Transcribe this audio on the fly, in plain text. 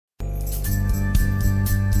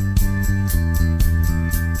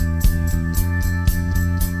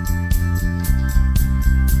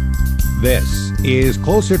This is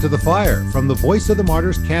Closer to the Fire from the Voice of the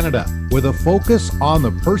Martyrs Canada, with a focus on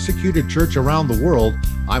the persecuted church around the world.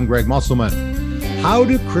 I'm Greg Musselman. How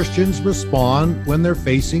do Christians respond when they're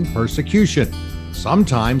facing persecution?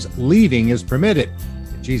 Sometimes leaving is permitted.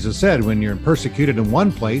 Jesus said, when you're persecuted in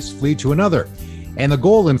one place, flee to another. And the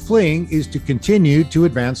goal in fleeing is to continue to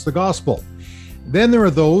advance the gospel. Then there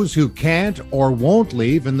are those who can't or won't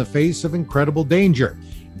leave in the face of incredible danger.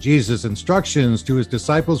 Jesus' instructions to his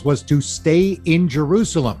disciples was to stay in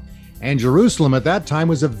Jerusalem. And Jerusalem at that time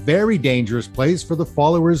was a very dangerous place for the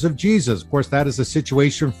followers of Jesus. Of course, that is a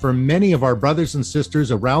situation for many of our brothers and sisters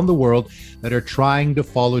around the world that are trying to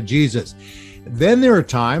follow Jesus. Then there are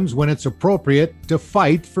times when it's appropriate to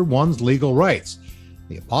fight for one's legal rights.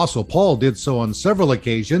 The Apostle Paul did so on several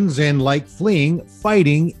occasions, and like fleeing,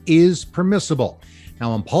 fighting is permissible.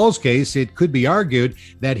 Now, in Paul's case, it could be argued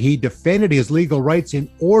that he defended his legal rights in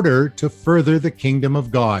order to further the kingdom of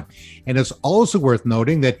God. And it's also worth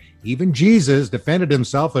noting that even Jesus defended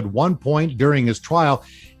himself at one point during his trial,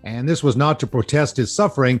 and this was not to protest his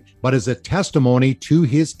suffering, but as a testimony to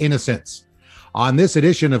his innocence. On this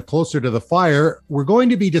edition of Closer to the Fire, we're going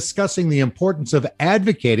to be discussing the importance of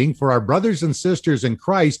advocating for our brothers and sisters in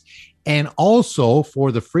Christ, and also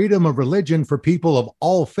for the freedom of religion for people of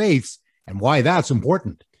all faiths, and why that's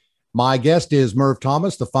important. My guest is Mervyn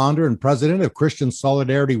Thomas, the founder and president of Christian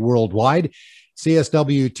Solidarity Worldwide.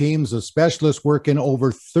 CSW teams of specialists work in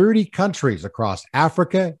over 30 countries across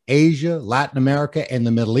Africa, Asia, Latin America, and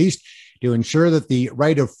the Middle East to ensure that the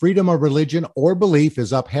right of freedom of religion or belief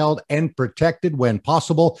is upheld and protected when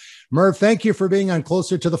possible. Merv, thank you for being on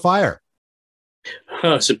Closer to the Fire.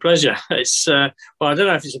 Oh, it's a pleasure. Well, I don't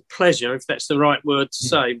know if it's a pleasure, if that's the right word to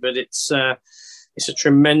say, but it's a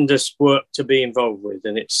tremendous work to be involved with,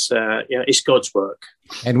 and it's God's work.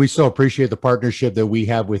 And we so appreciate the partnership that we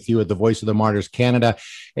have with you at the Voice of the Martyrs Canada.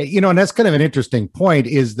 And that's kind of an interesting point,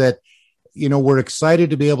 is that, we're excited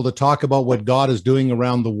to be able to talk about what God is doing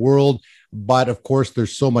around the world, but of course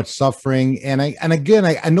there's so much suffering. And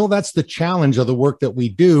I know that's the challenge of the work that we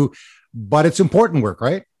do, but it's important work,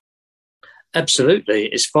 right? Absolutely,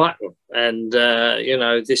 it's vital, and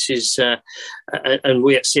this is, and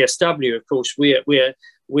we at CSW, of course, we're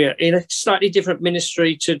in a slightly different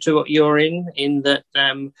ministry to what you're in that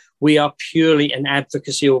we are purely an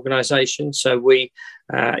advocacy organisation. So we,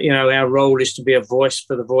 our role is to be a voice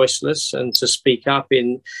for the voiceless and to speak up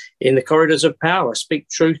in the corridors of power, speak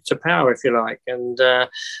truth to power, if you like. And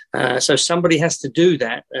so somebody has to do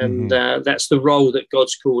that, and that's the role that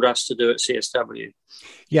God's called us to do at CSW.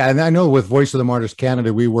 Yeah, and I know with Voice of the Martyrs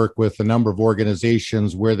Canada, we work with a number of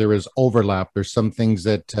organizations where there is overlap. There's some things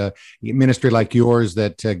that ministry like yours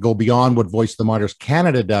that go beyond what Voice of the Martyrs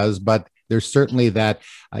Canada does, but there's certainly that,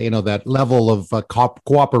 that level of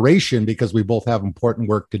cooperation, because we both have important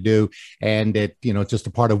work to do. And it's just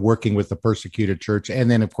a part of working with the persecuted church. And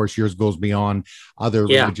then, of course, yours goes beyond other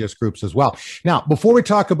religious groups as well. Now, before we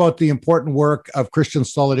talk about the important work of Christian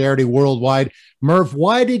Solidarity Worldwide, Merv,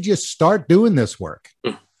 why did you start doing this work?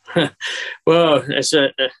 Well,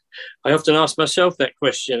 I often ask myself that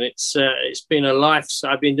question. It's been a life.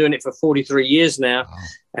 I've been doing it for 43 years now. Wow.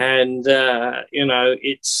 And, I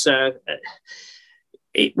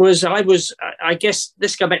guess,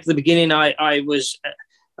 let's go back to the beginning. I was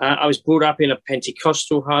brought up in a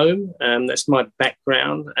Pentecostal home. That's my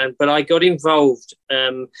background. But I got involved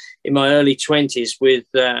in my early 20s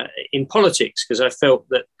in politics, because I felt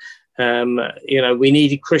that, we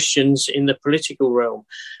needed Christians in the political realm.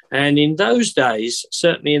 And in those days,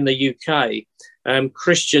 certainly in the UK,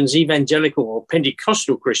 Christians, evangelical or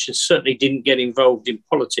Pentecostal Christians, certainly didn't get involved in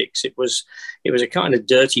politics. It was a kind of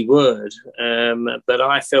dirty word, but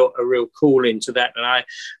I felt a real call into that, and I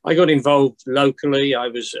got involved locally. I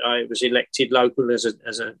was elected local as a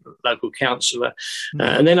local councillor,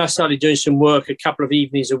 and then I started doing some work a couple of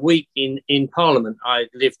evenings a week in Parliament. I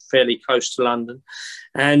lived fairly close to London,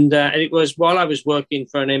 and it was while I was working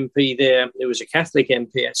for an MP there. It was a Catholic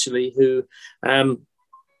MP actually who.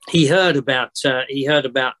 He heard about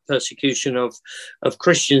persecution of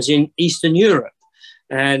Christians in Eastern Europe,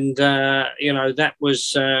 and that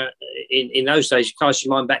was in those days. You cast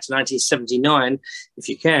your mind back to 1979, if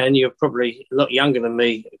you can. You're probably a lot younger than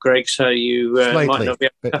me, Greg, so you might not be,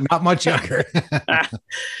 but not much younger.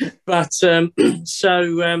 But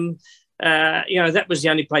that was the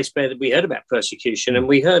only place where we heard about persecution, and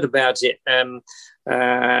we heard about it.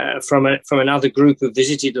 From another group who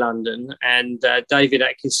visited London, and David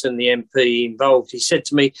Atkinson, the MP involved, he said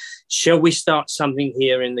to me, "Shall we start something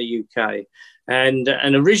here in the UK?" And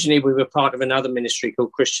originally we were part of another ministry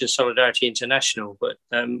called Christian Solidarity International, but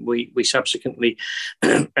we subsequently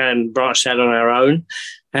branched out on our own.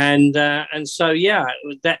 And so, yeah,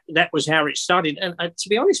 that was how it started. And to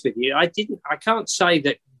be honest with you, I can't say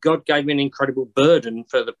that God gave me an incredible burden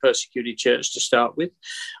for the persecuted church to start with.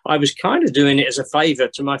 I was kind of doing it as a favour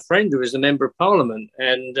to my friend who was the Member of Parliament.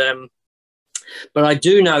 But I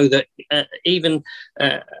do know that even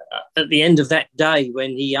at the end of that day,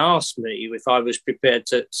 when he asked me if I was prepared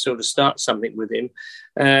to sort of start something with him,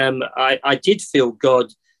 I did feel God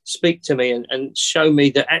speak to me and show me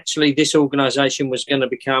that actually this organisation was going to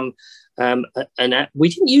become we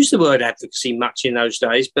didn't use the word advocacy much in those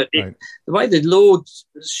days, but the way the Lord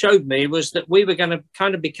showed me was that we were going to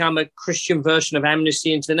kind of become a Christian version of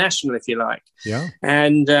Amnesty International, if you like. Yeah.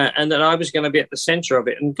 And that I was going to be at the centre of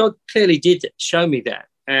it. And God clearly did show me that.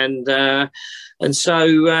 And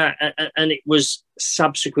so it was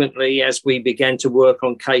subsequently, as we began to work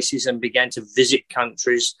on cases and began to visit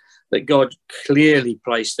countries, that God clearly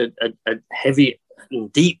placed a heavy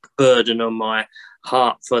and deep burden on my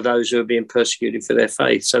heart for those who are being persecuted for their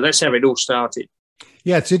faith. So that's how it all started.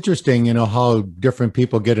 Yeah, it's interesting, how different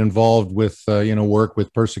people get involved with, work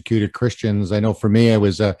with persecuted Christians. I know for me, I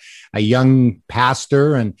was a young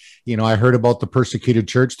pastor and, I heard about the persecuted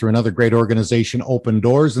church through another great organization, Open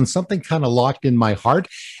Doors, and something kind of locked in my heart.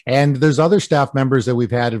 And there's other staff members that we've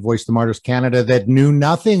had at Voice the Martyrs Canada that knew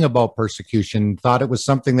nothing about persecution, thought it was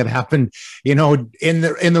something that happened, in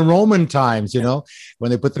the Roman times, when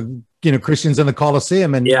they put the, Christians in the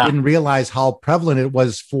Colosseum and didn't realize how prevalent it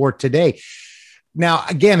was for today. Now,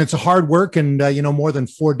 again, it's a hard work and, more than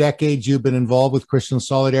 4 decades you've been involved with Christian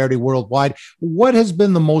Solidarity worldwide. What has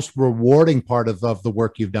been the most rewarding part of the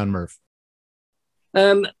work you've done, Merv?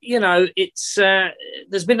 It's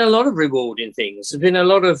there's been a lot of rewarding things. There's been a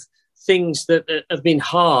lot of things that have been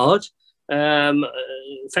hard. In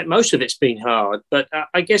fact, most of it's been hard. But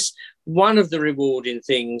I guess one of the rewarding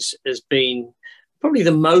things has been, probably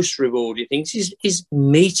the most rewarding things, is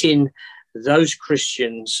meeting those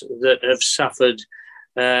Christians that have suffered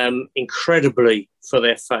incredibly for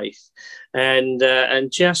their faith. And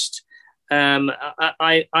just,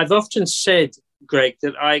 I've often said, Greg,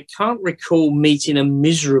 that I can't recall meeting a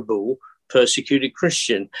miserable persecuted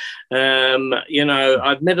Christian.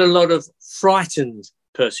 I've met a lot of frightened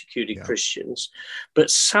persecuted Christians, but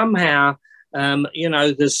somehow,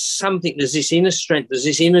 there's this inner strength, there's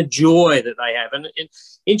this inner joy that they have. And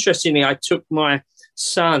interestingly, I took my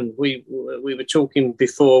son, we were talking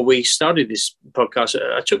before we started this podcast,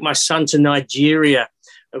 I took my son to Nigeria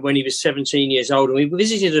when he was 17 years old, and we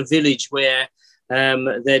visited a village where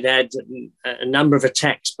they'd had a number of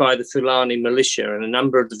attacks by the Fulani militia, and a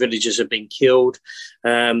number of the villagers had been killed.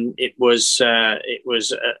 It was a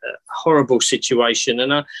horrible situation,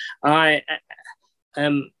 and I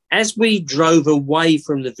as we drove away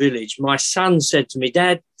from the village, my son said to me,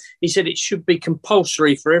 Dad, he said, it should be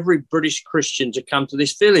compulsory for every British Christian to come to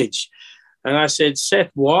this village. And I said,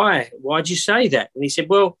 Seth, why? Why'd you say that? And he said,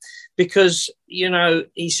 well, because,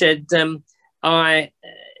 he said, there've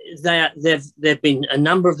been, a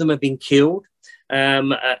number of them have been killed.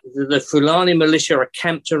 The Fulani militia are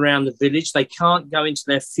camped around the village. They can't go into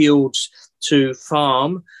their fields to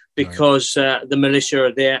farm because the militia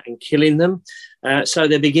are there and killing them. So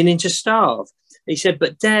they're beginning to starve. He said,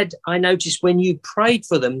 but Dad, I noticed when you prayed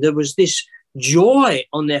for them, there was this joy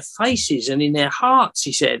on their faces and in their hearts,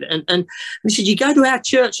 he said. And he said, you go to our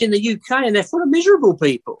church in the UK and they're full of miserable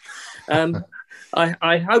people.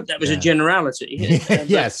 I hope that was a generality.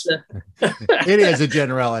 Yes, it is a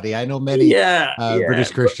generality. I know many British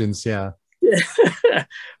Christians,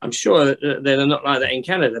 I'm sure they're not like that in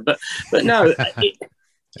Canada. But no,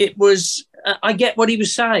 it was, I get what he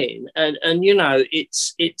was saying. And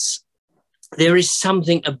it's there is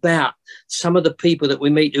something about some of the people that we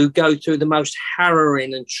meet who go through the most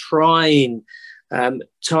harrowing and trying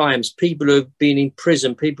times, people who have been in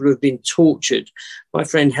prison, people who have been tortured. My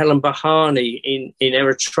friend Helen Bahani in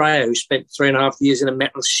Eritrea, who spent 3.5 years in a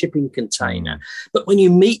metal shipping container. But when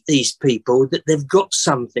you meet these people, that they've got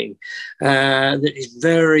something that is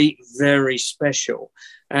very, very special.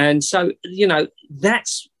 And so,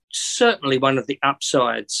 that's certainly one of the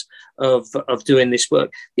upsides of doing this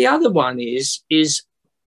work. The other one is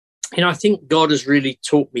I think God has really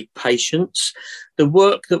taught me patience. The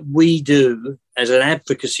work that we do as an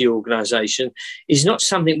advocacy organisation is not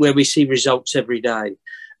something where we see results every day.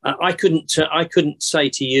 I couldn't say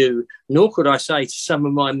to you, nor could I say to some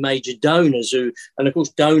of my major donors and of course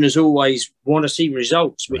donors always want to see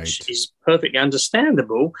results, which is perfectly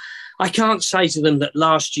understandable. I can't say to them that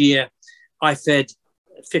last year I fed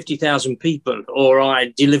 50,000 people, or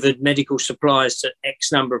I delivered medical supplies to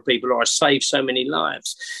X number of people, or I saved so many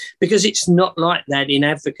lives, because it's not like that in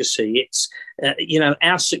advocacy. It's,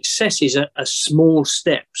 our successes are small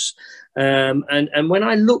steps. And when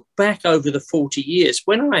I look back over the 40 years,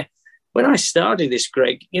 when I started this,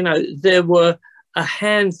 Greg, there were a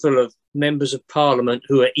handful of members of parliament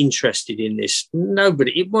who are interested in this.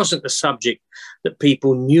 It wasn't a subject that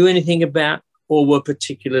people knew anything about or were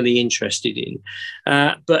particularly interested in.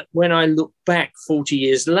 But when I look back 40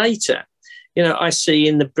 years later, I see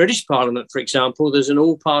in the British Parliament, for example, there's an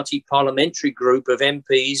all-party parliamentary group of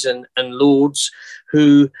MPs and Lords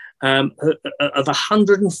who, of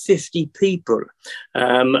 150 people,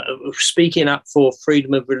 speaking up for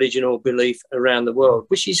freedom of religion or belief around the world,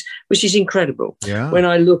 which is incredible. Yeah. When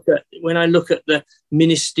I look at the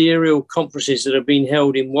ministerial conferences that have been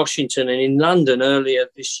held in Washington and in London earlier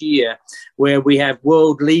this year, where we have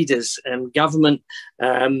world leaders and government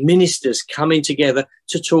ministers coming together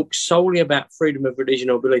to talk solely about freedom of religion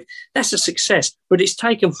or belief, that's a success. But it's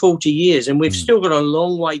taken 40 years, and we've still got a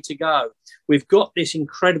long way to go. We've got this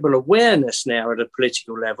incredible awareness now at a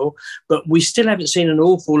political level, but we still haven't seen an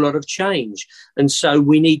awful lot of change. And so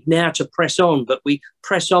we need now to press on, but we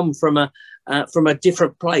press on from a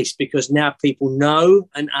different place, because now people know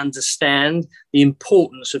and understand the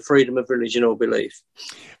importance of freedom of religion or belief.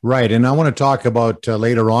 Right. And I want to talk about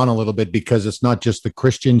later on a little bit, because it's not just the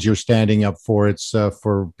Christians you're standing up for. It's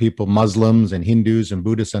for people, Muslims and Hindus and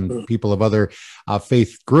Buddhists and people of other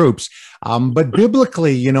faith groups. But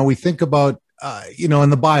biblically, we think about, in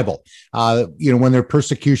the Bible, when their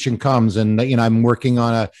persecution comes, and, I'm working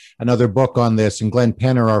on another book on this, and Glenn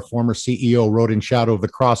Penner, our former CEO, wrote in Shadow of the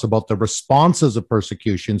Cross about the responses of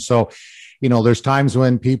persecution. So, there's times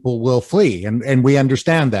when people will flee, and we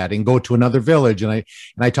understand that, and go to another village. And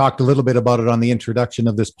I talked a little bit about it on the introduction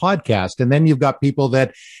of this podcast. And then you've got people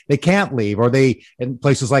that they can't leave, or they, in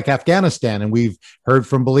places like Afghanistan, and we've heard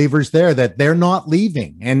from believers there that they're not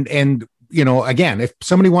leaving. And again, if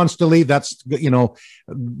somebody wants to leave, that's,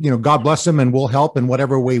 God bless them, and we'll help in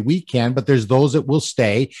whatever way we can. But there's those that will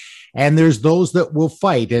stay, and there's those that will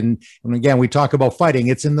fight. And again, we talk about fighting.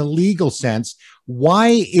 It's in the legal sense.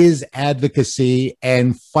 Why is advocacy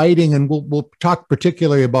and fighting, and we'll talk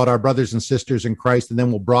particularly about our brothers and sisters in Christ, and then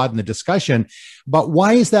we'll broaden the discussion. But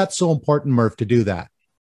why is that so important, Murph, to do that?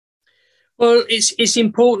 Well, it's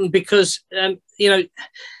important because,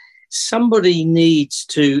 somebody needs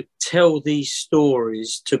to tell these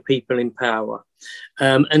stories to people in power,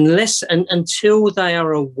 until they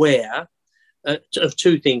are aware of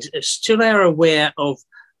two things. Still, they are aware of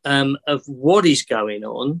what is going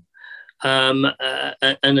on,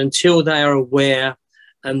 and until they are aware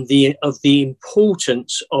of the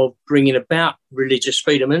importance of bringing about religious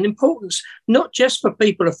freedom, and importance not just for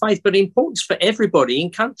people of faith, but importance for everybody. In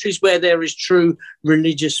countries where there is true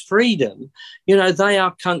religious freedom, they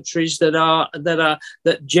are countries that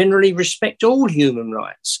generally respect all human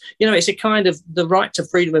rights. It's a kind of, the right to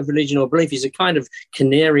freedom of religion or belief is a kind of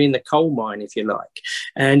canary in the coal mine, if you like.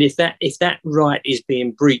 And if that right is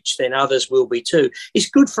being breached, then others will be too. It's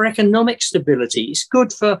good for economic stability. It's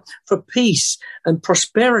good for peace and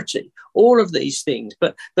prosperity. All of these things,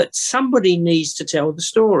 but somebody needs to tell the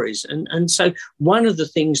stories. And so one of the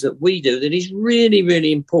things that we do that is really,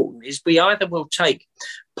 really important is we either will take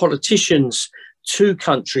politicians to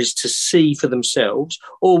countries to see for themselves,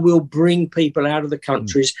 or we'll bring people out of the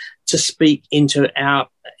countries to speak into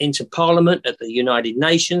Parliament at the United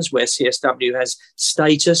Nations, where CSW has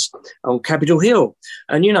status, on Capitol Hill.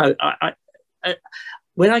 And,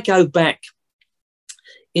 when I go back,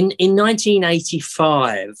 in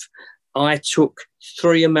 1985, I took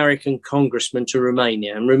 3 American congressmen to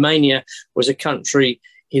Romania, and Romania was a country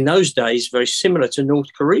in those days very similar to North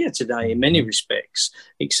Korea today in many respects,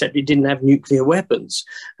 except it didn't have nuclear weapons.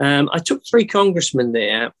 I took 3 congressmen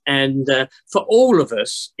there, and for all of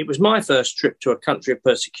us, it was my first trip to a country of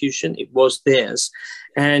persecution. It was theirs.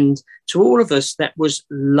 And to all of us, that was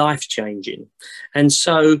life-changing. And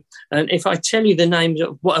so, and if I tell you the names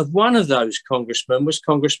of one of those congressmen, was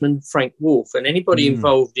Congressman Frank Wolf. And anybody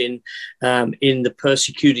involved in the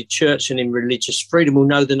persecuted church and in religious freedom will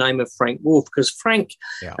know the name of Frank Wolf, because Frank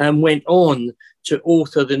went on to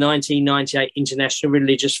author the 1998 International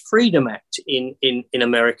Religious Freedom Act in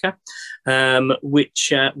America,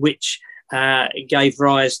 which gave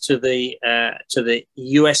rise to the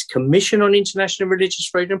U.S. Commission on International Religious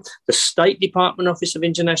Freedom, the State Department Office of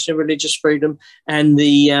International Religious Freedom,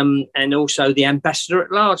 and also the Ambassador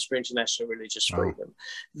at Large for International Religious Freedom.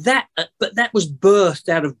 But that was birthed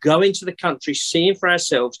out of going to the country, seeing for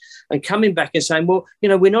ourselves, and coming back and saying, well,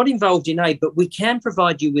 we're not involved in aid, but we can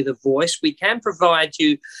provide you with a voice. We can provide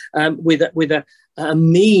you with a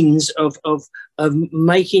means of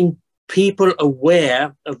making people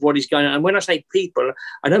aware of what is going on. And when I say people,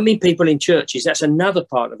 I don't mean people in churches. That's another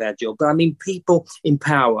part of our job. But I mean people in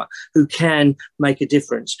power who can make a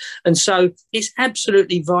difference. And so it's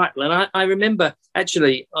absolutely vital. And I remember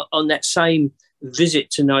actually on that same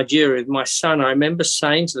visit to Nigeria with my son, I remember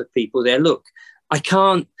saying to the people there, look,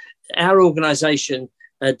 our organisation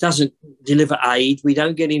doesn't deliver aid. We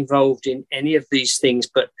don't get involved in any of these things,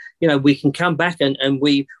 but we can come back and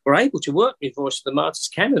we were able to work with Voice of the Martyrs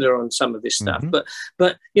Canada on some of this stuff.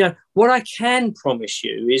 But what I can promise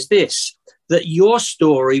you is this, that your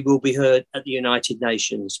story will be heard at the United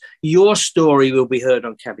Nations. Your story will be heard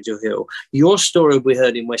on Capitol Hill. Your story will be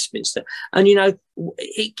heard in Westminster. And,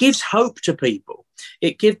 it gives hope to people.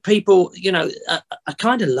 It gives people, a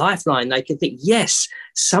kind of lifeline. They can think, yes,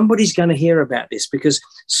 somebody's going to hear about this, because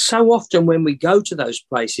so often when we go to those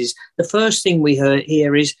places, the first thing we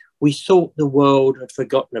hear is, we thought the world had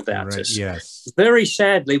forgotten about us. Yes. Very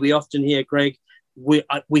sadly, we often hear, Greg, we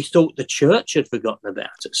thought the church had forgotten about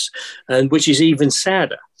us, and which is even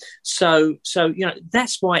sadder. So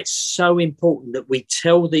that's why it's so important that we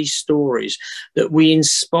tell these stories, that we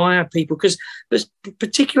inspire people, because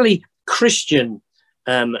particularly Christian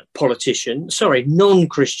non-Christian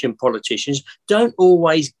politicians don't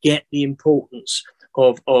always get the importance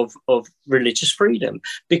of religious freedom,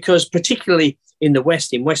 because particularly in the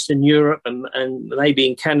West, in Western Europe, and maybe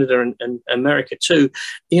in Canada and America too,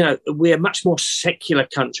 we're a much more secular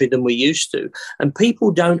country than we used to. And people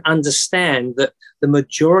don't understand that the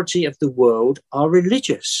majority of the world are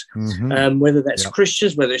religious, whether that's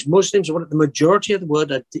Christians, whether it's Muslims, or the majority of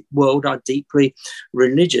the world are deeply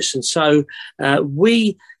religious. And so I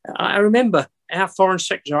remember our Foreign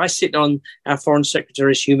Secretary, I sit on our Foreign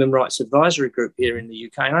Secretary's Human Rights Advisory Group here in the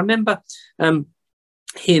UK. And I remember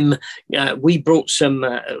we brought some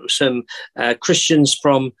Christians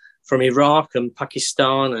from Iraq and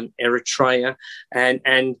Pakistan and Eritrea,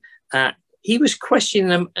 and he was questioning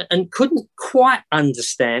them and couldn't quite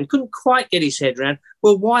get his head around,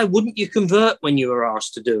 well, why wouldn't you convert when you were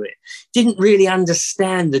asked to do it? Didn't really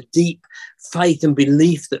understand the deep faith and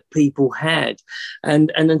belief that people had.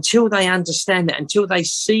 And until they understand that, until they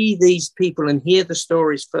see these people and hear the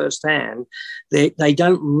stories firsthand, they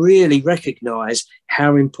don't really recognize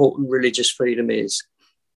how important religious freedom is.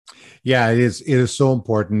 Yeah, it is so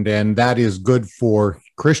important, and that is good for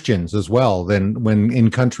Christians as well. Then when in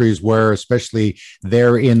countries where especially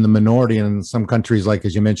they're in the minority, and in some countries, like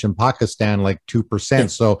as you mentioned, Pakistan, like 2%,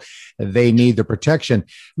 so they need the protection.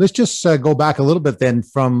 Let's just go back a little bit then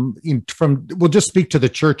from we'll just speak to the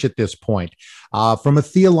church at this point. From a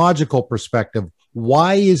theological perspective,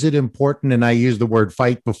 why is it important? And I used the word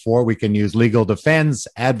fight before. We can use legal defense,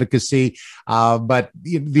 advocacy, but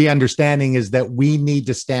the understanding is that we need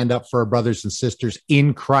to stand up for our brothers and sisters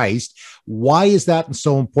in Christ. Why is that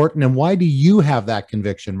so important? And why do you have that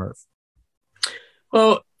conviction, Merv?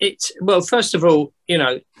 Well, first of all,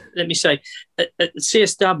 let me say, at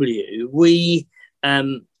CSW, we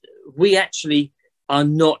actually are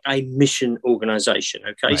not a mission organization.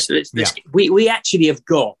 Okay. Right. So we actually have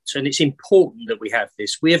got, and it's important that we have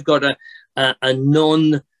this, we have got a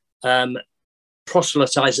non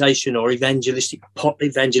proselytization or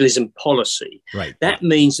evangelism policy. Right. That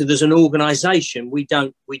means that as an organization, we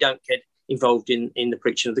don't get involved in the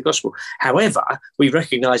preaching of the gospel. However, we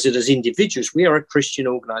recognize that as individuals, we are a Christian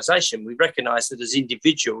organization. We recognize that as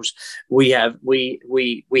individuals, we have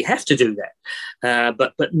to do that,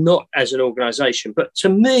 but not as an organization. But to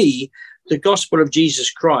me, the gospel of Jesus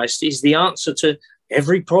Christ is the answer to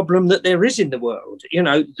every problem that there is in the world.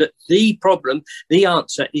 That the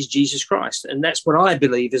answer is Jesus Christ. And that's what I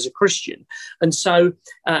believe as a Christian. And so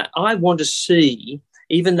I want to see,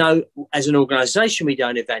 even though as an organization we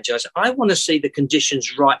don't evangelize, I want to see the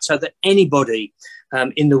conditions right so that anybody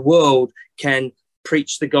in the world can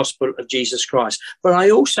preach the gospel of Jesus Christ. But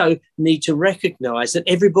I also need to recognize that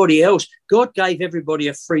everybody else, God gave everybody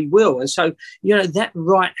a free will. And so, that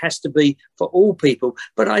right has to be for all people.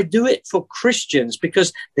 But I do it for Christians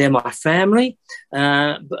because they're my family.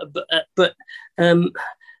 But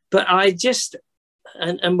I just,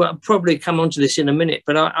 and we'll probably come on to this in a minute,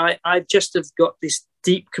 but I just have got this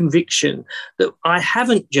deep conviction that I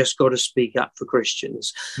haven't just got to speak up for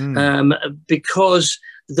Christians, because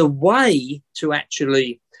the way to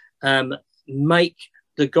actually make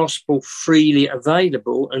the gospel freely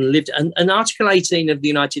available and lived, and Article 18 of the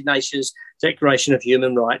United Nations Declaration of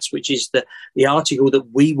Human Rights, which is the article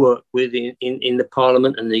that we work with in the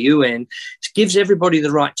Parliament and the UN, gives everybody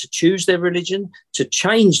the right to choose their religion, to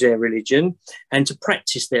change their religion, and to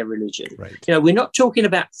practice their religion. Right. You know, we're not talking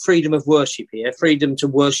about freedom of worship here, freedom to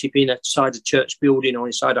worship inside a church building or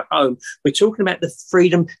inside a home. We're talking about the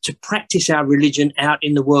freedom to practice our religion out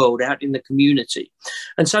in the world, out in the community.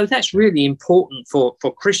 And so that's really important for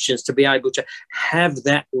Christians to be able to have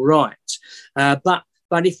that right.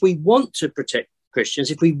 But if we want to protect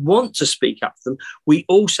Christians, if we want to speak up for them, we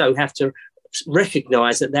also have to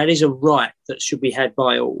recognize that that is a right that should be had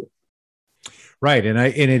by all. Right. And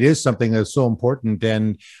it is something that's so important.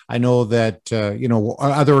 And I know that,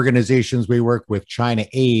 other organizations we work with, China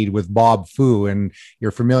Aid, with Bob Fu, and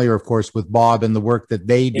you're familiar, of course, with Bob and the work that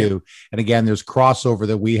they do. And again, there's crossover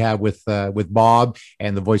that we have with Bob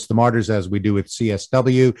and the Voice of the Martyrs, as we do with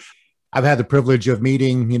CSW. I've had the privilege of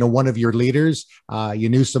meeting, one of your leaders,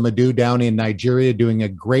 Yunusa Madu, down in Nigeria, doing a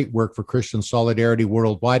great work for Christian solidarity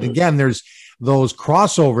worldwide. Again, there's those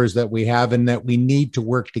crossovers that we have and that we need to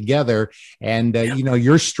work together. And,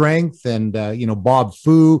 your strength and, Bob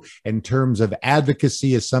Fu in terms of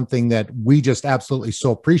advocacy is something that we just absolutely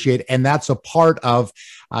so appreciate. And that's a part of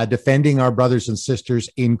defending our brothers and sisters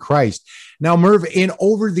in Christ. Now, Merv, in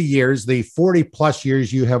over the years, the 40 plus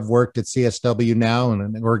years you have worked at CSW now,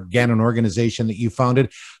 and an organization that you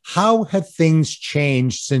founded, how have things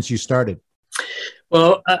changed since you started?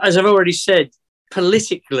 Well, as I've already said,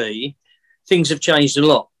 politically, things have changed a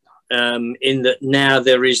lot, in that now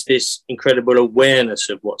there is this incredible awareness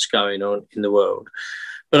of what's going on in the world.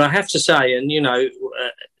 But I have to say, and,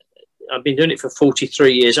 I've been doing it for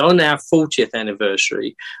 43 years. On our 40th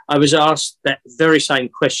anniversary, I was asked that very same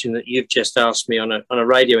question that you've just asked me on a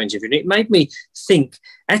radio interview. And it made me think,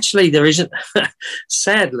 actually, there isn't,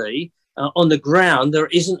 sadly, on the ground, there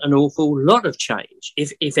isn't an awful lot of change.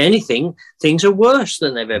 If anything, things are worse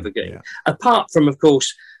than they've ever been. Yeah. Apart from, of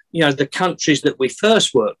course, the countries that we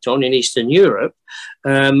first worked on in Eastern Europe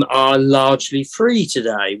are largely free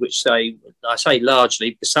today, which I say largely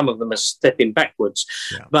because some of them are stepping backwards.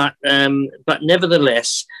 Yeah. But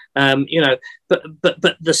nevertheless, but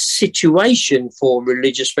the situation for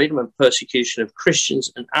religious freedom and persecution of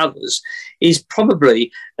Christians and others is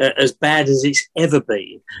probably as bad as it's ever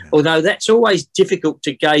been. Yeah. Although that's always difficult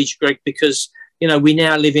to gauge, Greg, because we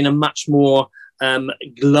now live in a much more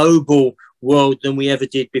global world than we ever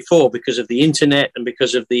did before, because of the internet and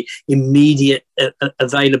because of the immediate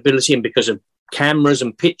availability and because of cameras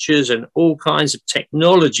and pictures and all kinds of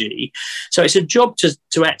technology. So it's a job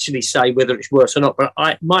to actually say whether it's worse or not. But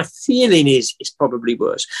my feeling is it's probably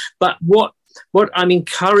worse. But what I'm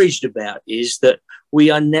encouraged about is that we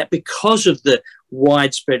are now, because of the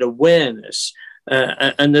widespread awareness,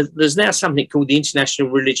 and there's now something called the International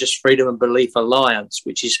Religious Freedom and Belief Alliance,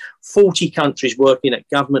 which is 40 countries working at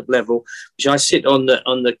government level, which I sit on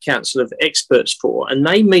the Council of Experts for, and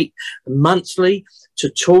they meet monthly to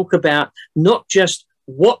talk about not just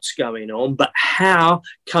what's going on, but how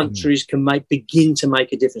countries can begin to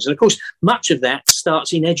make a difference. And of course, much of that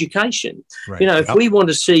starts in education. Right. If we want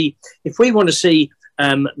to see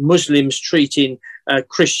Muslims treating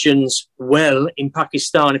Christians well in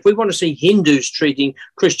Pakistan, if we want to see Hindus treating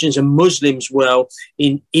Christians and Muslims well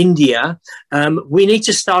in India, we need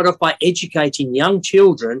to start off by educating young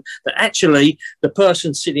children that actually the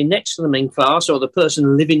person sitting next to them in class, or the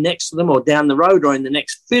person living next to them, or down the road, or in the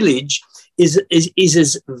next village is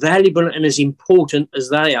as valuable and as important as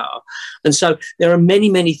they are. And so there are many,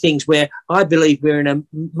 many things where I believe we're in a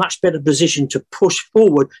much better position to push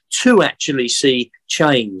forward to actually see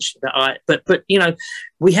change. But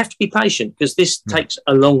we have to be patient, because this takes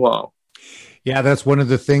a long while. Yeah, that's one of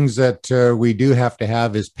the things that we do have to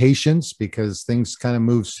have is patience, because things kind of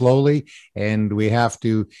move slowly and we have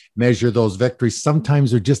to measure those victories.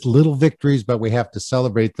 Sometimes they're just little victories, but we have to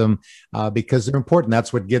celebrate them because they're important.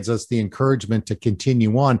 That's what gives us the encouragement to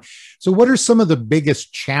continue on. So what are some of the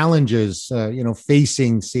biggest challenges,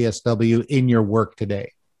 facing CSW in your work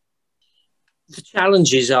today? The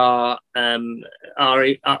challenges are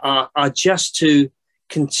just to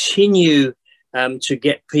continue to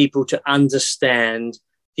get people to understand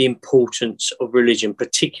the importance of religion,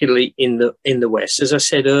 particularly in the West. As I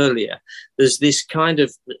said earlier, there's this kind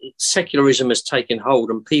of secularism has taken hold,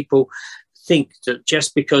 and people think that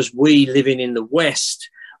just because we living in the West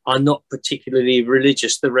are not particularly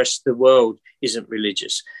religious, the rest of the world isn't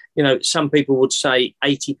religious. You know, some people would say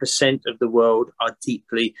 80% of the world are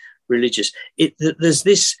deeply religious. There's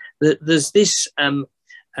this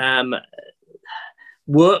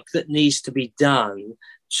work that needs to be done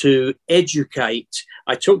to educate.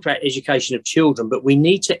 I talked about education of children, but we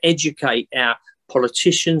need to educate our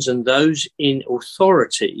politicians and those in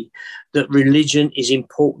authority that religion is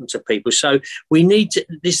important to people. So we need to,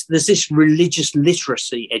 there's this religious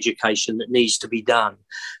literacy education that needs to be done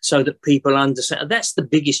so that people understand. That's the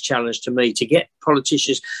biggest challenge to me, to get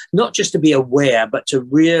politicians not just to be aware, but to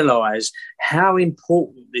realise how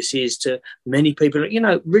important this is to many people. You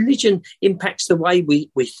know, religion impacts the way we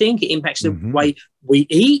think, it impacts the way we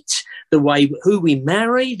eat, the way who we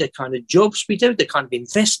marry, the kind of jobs we do, the kind of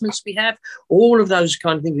investments we have. All of those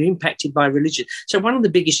kind of things are impacted by religion. So one of the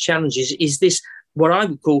biggest challenges is this, what I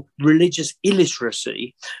would call religious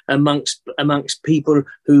illiteracy amongst people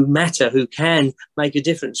who matter, who can make a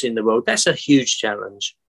difference in the world. That's a huge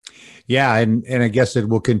challenge. Yeah, and I guess it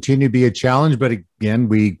will continue to be a challenge, but again,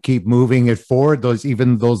 we keep moving it forward, those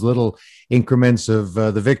little increments of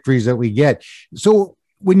the victories that we get. So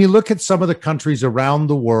when you look at some of the countries around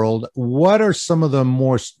the world, what are some of the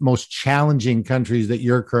most challenging countries that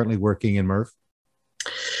you're currently working in, Merv?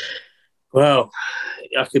 Well,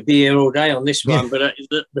 I could be here all day on this one, but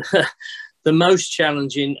the most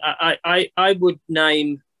challenging, I would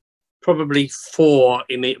name probably 4,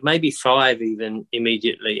 maybe 5 even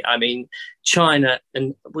immediately. I mean, China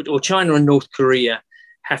and North Korea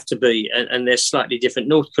have to be, and they're slightly different.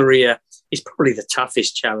 North Korea is probably the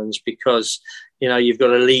toughest challenge because, you know, you've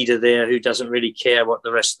got a leader there who doesn't really care what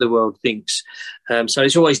the rest of the world thinks. So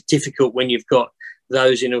it's always difficult when you've got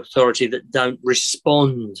those in authority that don't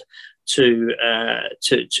respond to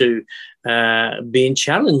being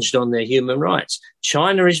challenged on their human rights.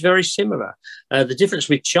 China is very similar. The difference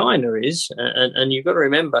with China is, and you've got to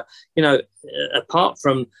remember, you know, apart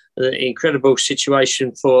from the incredible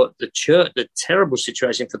situation for the church, the terrible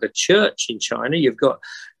situation for the church in China, you've got,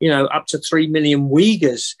 you know, up to 3 million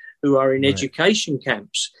Uyghurs who are in education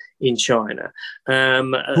camps in China. Who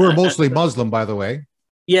are mostly Muslim, by the way.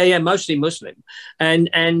 Yeah, mostly Muslim.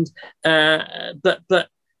 But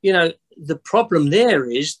you know, the problem there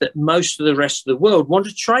is that most of the rest of the world want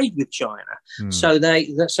to trade with China. So they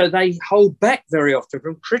hold back very often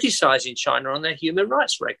from criticizing China on their human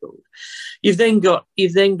rights record. You've then got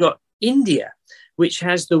India, which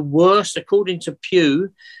has the worst, according to Pew,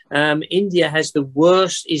 India is the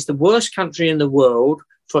worst country in the world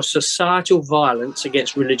for societal violence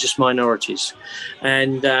against religious minorities,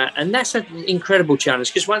 and that's an incredible challenge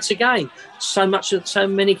because once again, so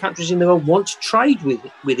many countries in the world want to trade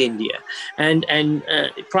with India, and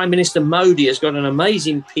Prime Minister Modi has got an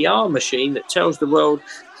amazing PR machine that tells the world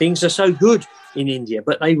things are so good in India,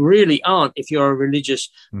 but they really aren't if you're a religious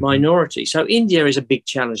minority. So India is a big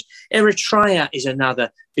challenge. Eritrea is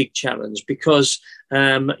another big challenge because,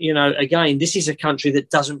 you know, again, this is a country that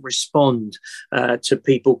doesn't respond to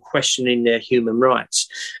people questioning their human rights.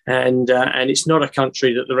 And it's not a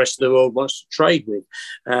country that the rest of the world wants to trade with,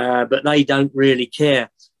 but they don't really care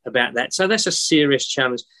about that. So that's a serious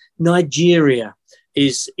challenge. Nigeria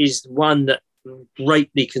is one that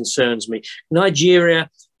greatly concerns me. Nigeria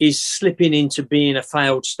is slipping into being a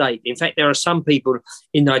failed state. In fact, there are some people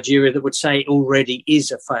in Nigeria that would say it already is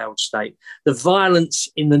a failed state. The violence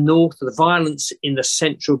in the north, the violence in the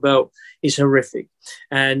central belt is horrific,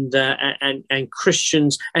 and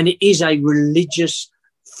Christians, and it is a religiously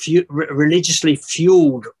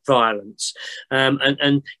fueled violence,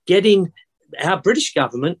 and getting our British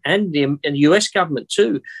government and the US government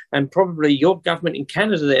too, and probably your government in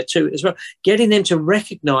Canada there too as well, getting them to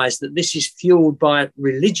recognise that this is fueled by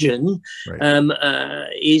religion,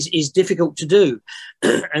 is difficult to do.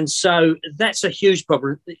 And so that's a huge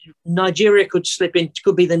problem. Nigeria could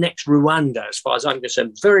be the next Rwanda as far as I'm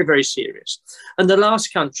concerned. Very, very serious. And the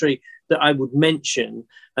last country that I would mention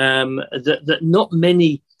that not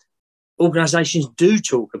many organisations do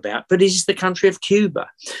talk about, but is the country of Cuba,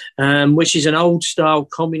 which is an old-style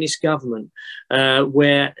communist government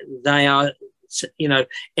where they are, you know,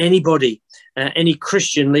 anybody, any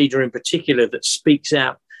Christian leader in particular that speaks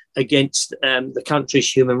out against the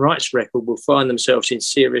country's human rights record will find themselves in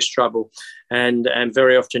serious trouble and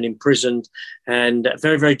very often imprisoned, and a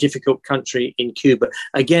very, very difficult country in Cuba.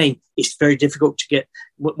 Again, it's very difficult to get,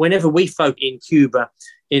 whenever we folk in Cuba,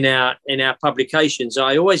 in our publications,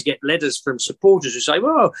 I always get letters from supporters who say,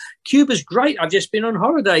 well, Cuba's great. I've just been on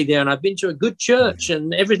holiday there and I've been to a good church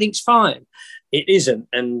and everything's fine. It isn't.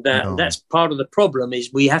 And that's part of the problem,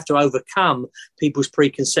 is we have to overcome people's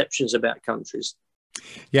preconceptions about countries.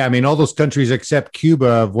 Yeah, I mean, all those countries except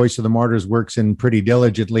Cuba, Voice of the Martyrs works in pretty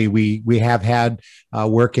diligently. We have had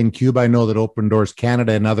work in Cuba. I know that Open Doors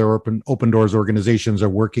Canada and other open Doors organizations are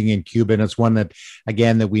working in Cuba, and it's one that,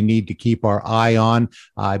 again, that we need to keep our eye on.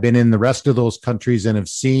 I've been in the rest of those countries and have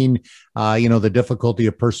seen, the difficulty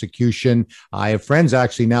of persecution. I have friends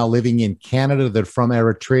actually now living in Canada that are from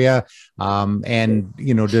Eritrea,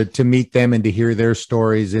 and to meet them and to hear their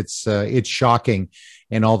stories, it's shocking.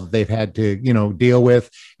 And all that they've had to, deal with.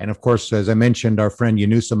 And of course, as I mentioned, our friend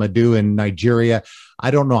Yunusa Madu in Nigeria,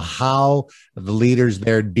 I don't know how the leaders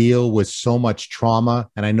there deal with so much trauma.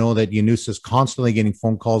 And I know that Yunusa is constantly getting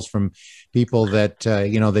phone calls from people that,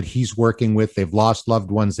 that he's working with. They've lost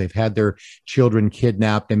loved ones. They've had their children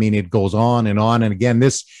kidnapped. I mean, it goes on and on. And again,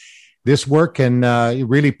 this work can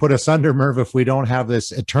really put us under, Merv, if we don't have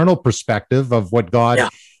this eternal perspective of what God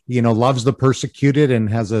loves the persecuted and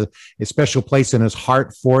has a special place in his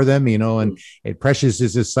heart for them, and it precious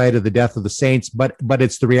is his sight of the death of the saints, but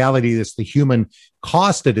it's the reality, that's the human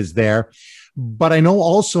cost that is there. But I know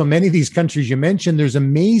also in many of these countries you mentioned, there's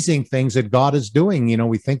amazing things that God is doing.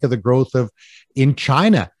 We think of the growth in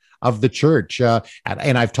China of the church.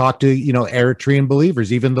 And I've talked to, Eritrean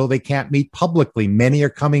believers, even though they can't meet publicly, many are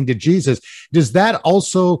coming to Jesus. Does that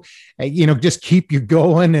also, just keep you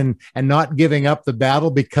going and not giving up the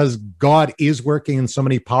battle, because God is working in so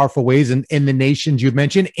many powerful ways in the nations you've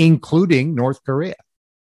mentioned, including North Korea?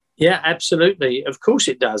 Yeah, absolutely. Of course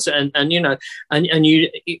it does. And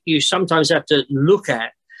you sometimes have to look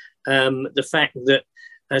at the fact that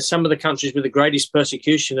some of the countries with the greatest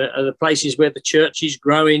persecution are the places where the church is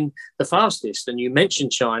growing the fastest. And you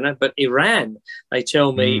mentioned China, but Iran, they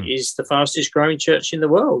tell me, is the fastest growing church in the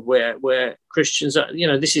world, where Christians are.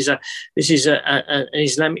 This is an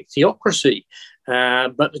Islamic theocracy,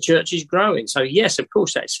 but the church is growing. So yes, of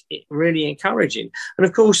course, that's really encouraging. And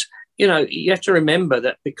of course, you have to remember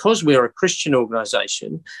that because we're a Christian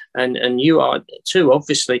organization, and you are too,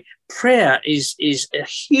 obviously, prayer is a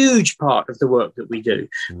huge part of the work that we do.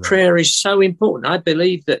 Right. Prayer is so important. I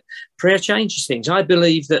believe that prayer changes things. I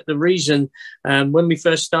believe that the reason, when we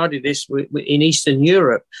first started this in Eastern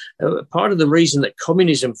Europe, part of the reason that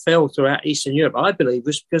communism fell throughout Eastern Europe, I believe,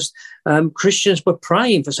 was because Christians were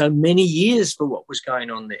praying for so many years for what was going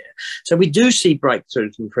on there. So we do see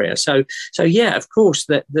breakthroughs in prayer. So yeah, of course,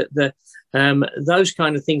 that those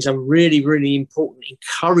kind of things are really, really important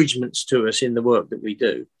encouragements to us in the work that we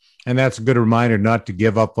do. And that's a good reminder not to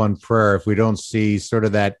give up on prayer if we don't see sort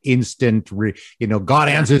of that instant, God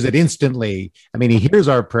answers it instantly. I mean, he hears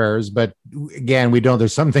our prayers, but again,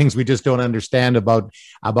 there's some things we just don't understand about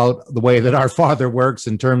the way that our Father works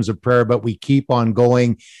in terms of prayer, but we keep on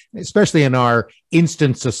going, especially in our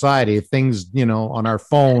instant society, things, on our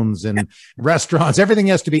phones and restaurants, everything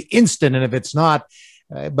has to be instant. And if it's not,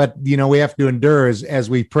 but, we have to endure as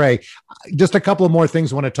we pray. Just a couple of more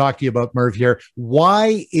things I want to talk to you about, Merv, here. What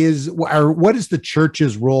is the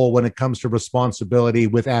church's role when it comes to responsibility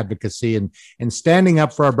with advocacy and standing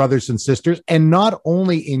up for our brothers and sisters, and not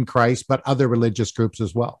only in Christ, but other religious groups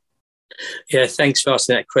as well? Yeah, thanks for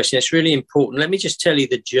asking that question. It's really important. Let me just tell you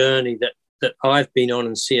the journey that I've been on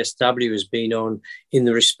and CSW has been on in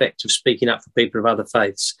the respect of speaking up for people of other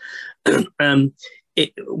faiths.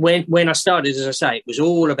 When I started, as I say, it was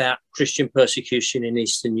all about Christian persecution in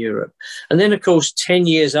Eastern Europe. And then, of course, 10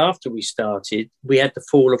 years after we started, we had the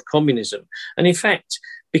fall of communism. And in fact,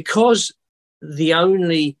 because the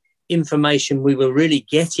only information we were really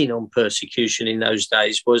getting on persecution in those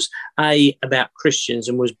days was A, about Christians,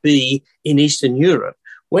 and was B, in Eastern Europe.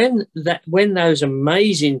 When those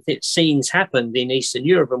amazing scenes happened in Eastern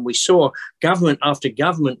Europe and we saw government after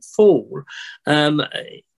government fall,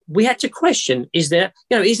 we had to question, is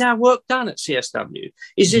our work done at CSW?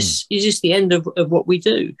 Is this the end of what we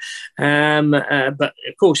do? But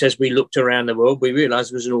of course, as we looked around the world, we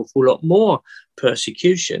realized there was an awful lot more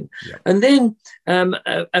persecution. Yeah. And then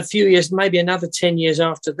a few years, maybe another 10 years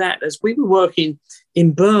after that, as we were working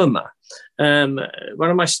in Burma, one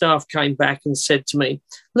of my staff came back and said to me,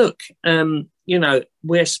 look,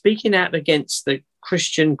 we're speaking out against the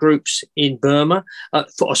Christian groups in Burma.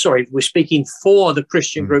 We're speaking for the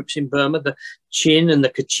Christian groups in Burma, the Chin and the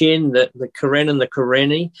Kachin, the Karen and the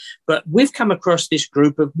Karenni. But we've come across this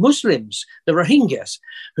group of Muslims, the Rohingyas,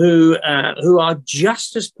 who are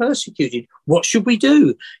just as persecuted. What should we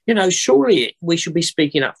do? Surely we should be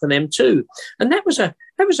speaking up for them too. And that was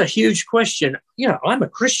a huge question. I'm a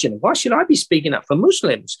Christian. Why should I be speaking up for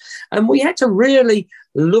Muslims? And we had to really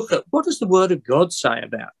look at, what does the Word of God say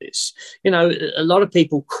about this? A lot of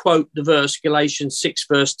people quote the verse Galatians 6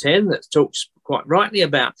 verse 10 that talks quite rightly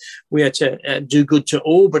about we are to do good to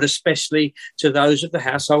all, but especially to those of the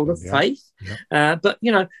household of faith.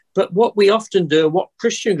 But what we often do, what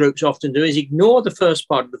Christian groups often do, is ignore the first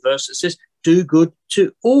part of the verse that says, do good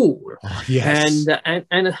to all. Oh, yes.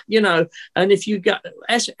 And if you go,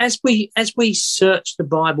 as we search the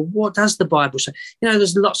Bible, what does the Bible say?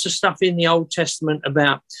 There's lots of stuff in the Old Testament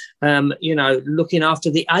about, looking after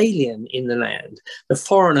the alien in the land, the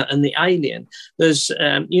foreigner and the alien. There's,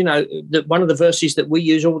 one of the verses that we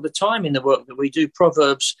use all the time in the work that we do,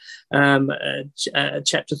 Proverbs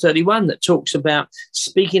chapter 31, that talks about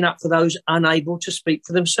speaking up for those unable to speak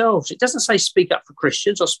for themselves. It doesn't say speak up for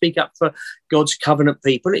Christians or speak up for God's covenant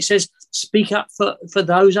people. It says speak up for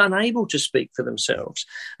those unable to speak for themselves.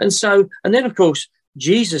 And then of course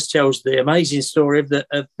Jesus tells the amazing story of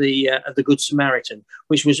the Good Samaritan,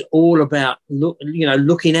 which was all about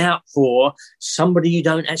looking out for somebody you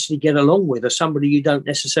don't actually get along with or somebody you don't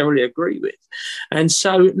necessarily agree with. And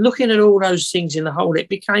so looking at all those things in the whole, it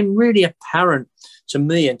became really apparent to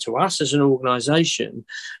me and to us as an organisation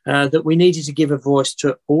that we needed to give a voice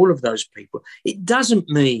to all of those people. It doesn't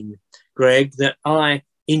mean, Greg, that I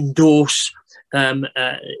endorse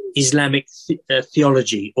Islamic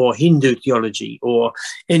theology or Hindu theology or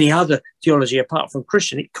any other theology apart from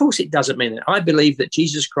Christian. Of course, it doesn't mean that. I believe that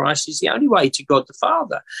Jesus Christ is the only way to God the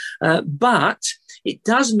Father. But it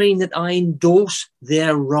does mean that I endorse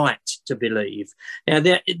their right to believe. Now,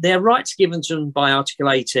 their rights given to them by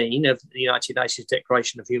Article 18 of the United Nations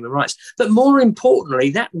Declaration of Human Rights. But more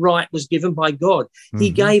importantly, that right was given by God.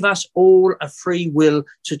 He gave us all a free will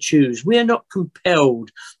to choose. We are not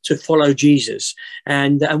compelled to follow Jesus.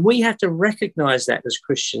 And we have to recognize that as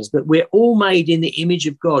Christians, that we're all made in the image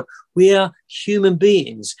of God. We are human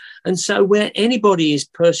beings. And so where anybody is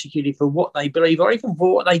persecuted for what they believe or even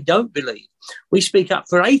for what they don't believe, we speak up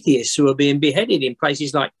for atheists who are being beheaded in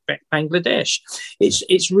places like Bangladesh.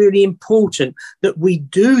 It's really important that we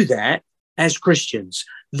do that as Christians.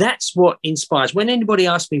 That's what inspires. When anybody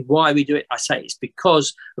asks me why we do it, I say it's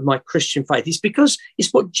because of my Christian faith. It's because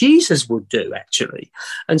it's what Jesus would do, actually.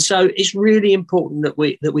 And so it's really important that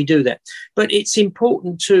we do that. But it's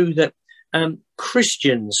important too that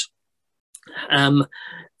Christians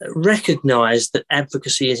recognize that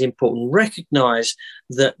advocacy is important, recognize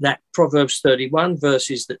that Proverbs 31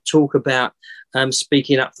 verses that talk about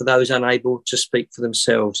speaking up for those unable to speak for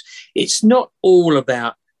themselves. It's not all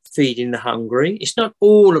about feeding the hungry. It's not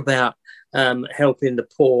all about helping the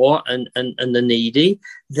poor and the needy.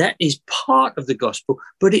 That is part of the gospel,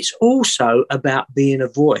 but it's also about being a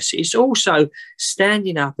voice. It's also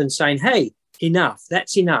standing up and saying, hey, enough,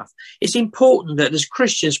 that's enough. It's important that as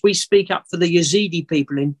Christians, we speak up for the Yazidi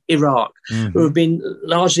people in Iraq who have been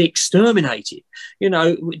largely exterminated.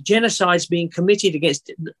 Genocide's being committed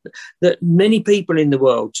against many people in the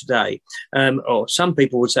world today. Or some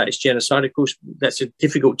people would say it's genocide. Of course, that's a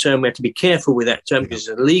difficult term. We have to be careful with that term because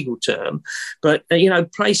it's a legal term. But,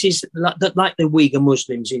 places like the Uyghur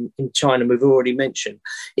Muslims in China, we've already mentioned.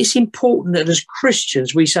 It's important that as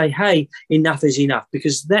Christians, we say, hey, enough is enough,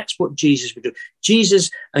 because that's what Jesus would do. Jesus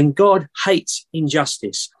and God hates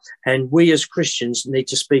injustice, and we as Christians need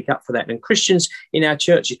to speak up for that. And Christians in our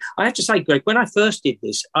churches, I have to say, Greg, when I first did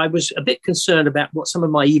this, I was a bit concerned about what some of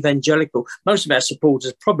my most of our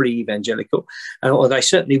supporters probably evangelical, or they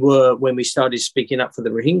certainly were when we started speaking up for the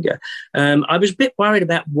Rohingya. I was a bit worried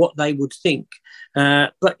about what they would think.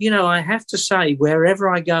 But, I have to say, wherever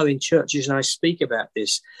I go in churches and I speak about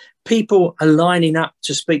this, people are lining up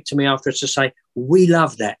to speak to me after to say, we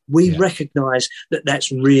love that. We recognize that that's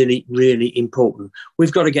really, really important.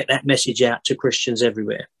 We've got to get that message out to Christians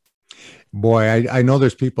everywhere. Boy, I know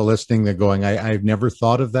there's people listening that going, I've never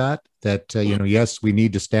thought of that, yes, we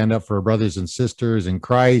need to stand up for our brothers and sisters in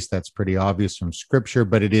Christ. That's pretty obvious from Scripture,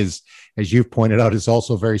 but it is, as you've pointed out, it's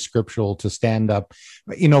also very scriptural to stand up,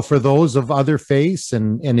 for those of other faiths,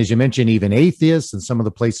 and as you mentioned, even atheists and some of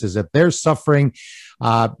the places that they're suffering,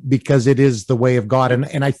 because it is the way of God.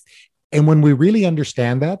 And when we really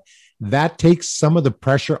understand that takes some of the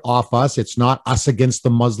pressure off us. It's not us against the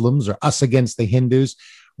Muslims or us against the Hindus.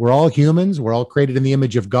 We're all humans. We're all created in the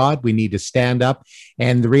image of God. We need to stand up.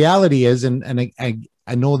 And the reality is, and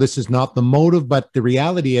I know this is not the motive, but the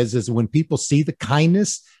reality is when people see the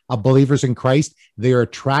kindness of believers in Christ, they are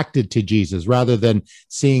attracted to Jesus rather than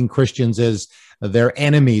seeing Christians as their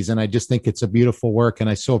enemies. And I just think it's a beautiful work. And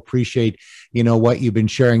I so appreciate, what you've been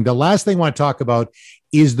sharing. The last thing I want to talk about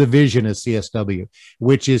is the vision of CSW,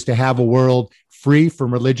 which is to have a world free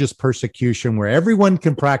from religious persecution, where everyone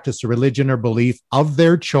can practice a religion or belief of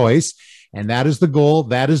their choice. And that is the goal.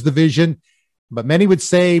 That is the vision. But many would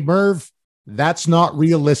say, Merv, that's not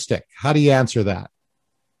realistic. How do you answer that?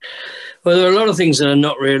 Well, there are a lot of things that are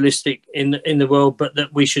not realistic in the world, but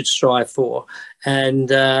that we should strive for. And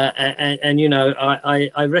you know,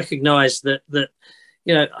 I recognise that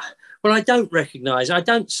you know. Well, I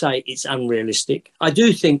don't say it's unrealistic. I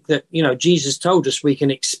do think that, you know, Jesus told us we can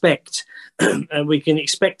expect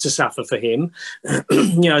to suffer for him.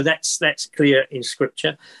 You know, that's clear in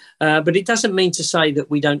Scripture. But it doesn't mean to say that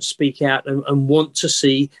we don't speak out and want to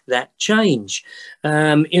see that change.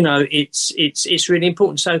 You know, it's really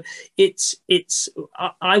important. So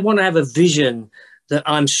I want to have a vision that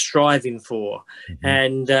I'm striving for. Mm-hmm.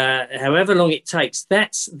 And however long it takes,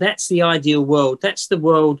 that's the ideal world. That's the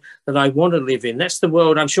world that I want to live in. That's the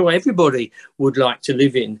world I'm sure everybody would like to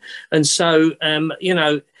live in. And so, you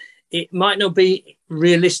know, it might not be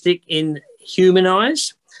realistic in human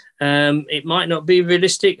eyes. It might not be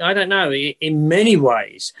realistic, I don't know, in many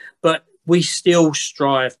ways, but we still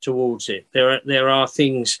strive towards it. There are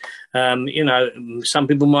things, you know, some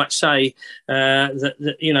people might say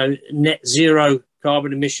that, you know, net zero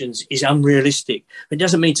carbon emissions is unrealistic. It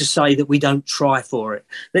doesn't mean to say that we don't try for it.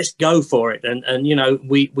 Let's go for it. And you know,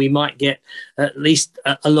 we might get at least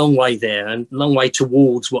a long way there and a long way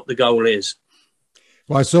towards what the goal is.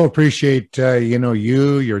 Well, I so appreciate, you know,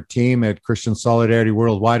 your team at Christian Solidarity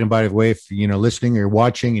Worldwide. And by the way, if, you know, listening or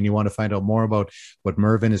watching and you want to find out more about what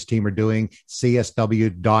Merv and his team are doing, csw.org.uk.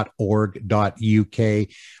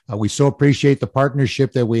 We so appreciate the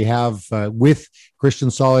partnership that we have with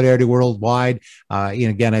Christian Solidarity Worldwide. And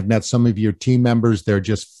again, I've met some of your team members. They're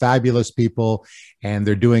just fabulous people, and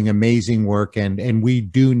they're doing amazing work. And we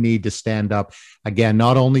do need to stand up, again,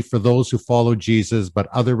 not only for those who follow Jesus, but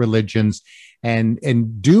other religions,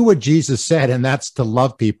 and do what Jesus said, and that's to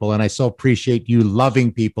love people. And I so appreciate you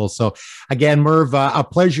loving people. So again, Merv, a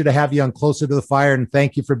pleasure to have you on Closer to the Fire, and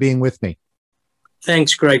thank you for being with me.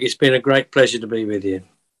 Thanks, Greg. It's been a great pleasure to be with you.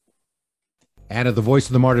 And at the Voice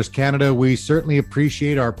of the Martyrs Canada, we certainly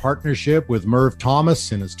appreciate our partnership with Merv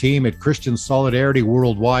Thomas and his team at Christian Solidarity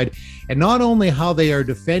Worldwide, and not only how they are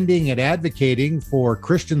defending and advocating for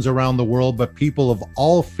Christians around the world, but people of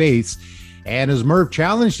all faiths. And as Merv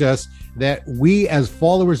challenged us, that we as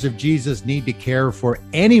followers of Jesus need to care for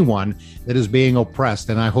anyone that is being oppressed.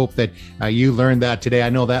 And I hope that you learned that today. I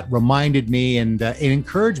know that reminded me and it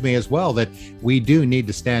encouraged me as well that we do need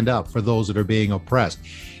to stand up for those that are being oppressed.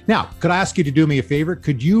 Now, could I ask you to do me a favor?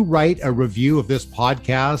 Could you write a review of this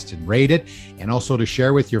podcast and rate it, and also to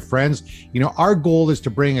share with your friends? You know, our goal is to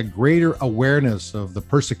bring a greater awareness of the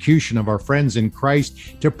persecution of our friends in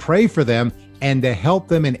Christ, to pray for them, and to help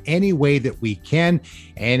them in any way that we can.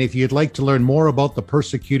 And if you'd like to learn more about the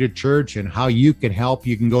Persecuted Church and how you can help,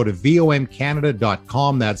 you can go to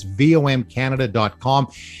vomcanada.com. That's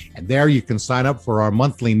vomcanada.com. And there you can sign up for our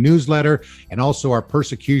monthly newsletter and also our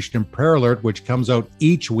Persecution and Prayer Alert, which comes out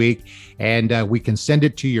each week. And we can send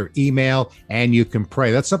it to your email and you can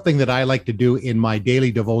pray. That's something that I like to do in my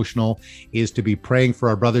daily devotional, is to be praying for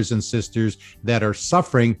our brothers and sisters that are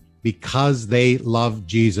suffering because they love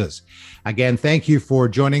Jesus. Again, thank you for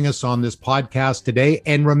joining us on this podcast today.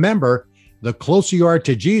 And remember, the closer you are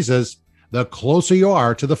to Jesus, the closer you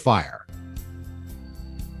are to the fire.